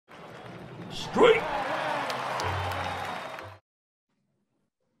Straight.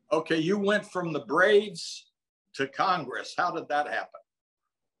 Okay, you went from the Braves to Congress. How did that happen?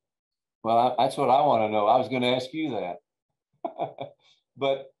 Well, that's what I want to know. I was going to ask you that.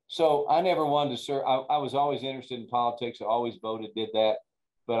 But so I never wanted to serve. I was always interested in politics. I always voted, did that.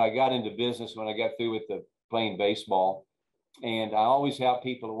 But I got into business when I got through with the playing baseball. And I always helped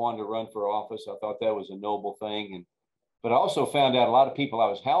people who wanted to run for office. I thought that was a noble thing. But I also found out a lot of people I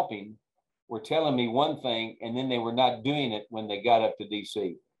was helping were telling me one thing, and then they were not doing it when they got up to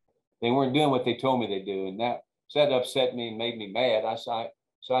D.C. They weren't doing what they told me they'd do. And that upset me and made me mad.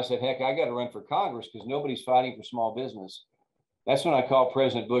 So I said, heck, I got to run for Congress because nobody's fighting for small business. That's when I called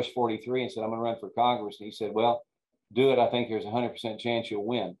President Bush 43 and said, I'm going to run for Congress. And he said, well, do it. I think there's a 100% chance you'll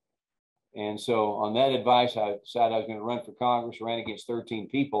win. And so on that advice, I decided I was going to run for Congress, ran against 13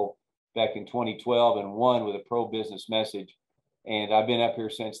 people back in 2012 and won with a pro-business message. And I've been up here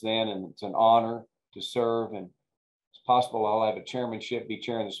since then, and it's an honor to serve. And it's possible I'll have a chairmanship, be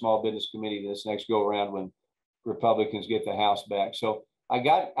chairing the Small Business Committee this next go around when Republicans get the House back. So I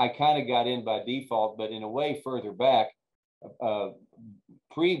kind of got in by default, but in a way further back,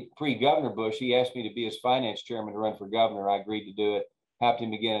 pre-Governor Bush, he asked me to be his finance chairman to run for governor. I agreed to do it. Helped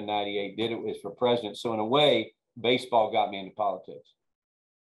him again in '98. Did it for president. So in a way, baseball got me into politics.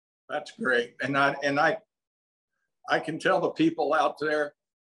 That's great, and I can tell the people out there,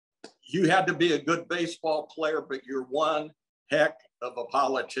 you had to be a good baseball player, but you're one heck of a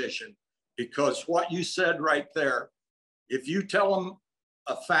politician, because what you said right there, if you tell them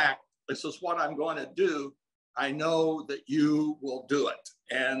a fact, this is what I'm going to do, I know that you will do it.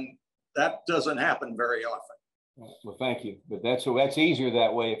 And that doesn't happen very often. Well, thank you. But that's easier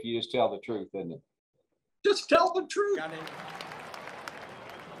that way if you just tell the truth, isn't it? Just tell the truth.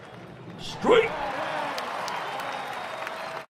 Straight.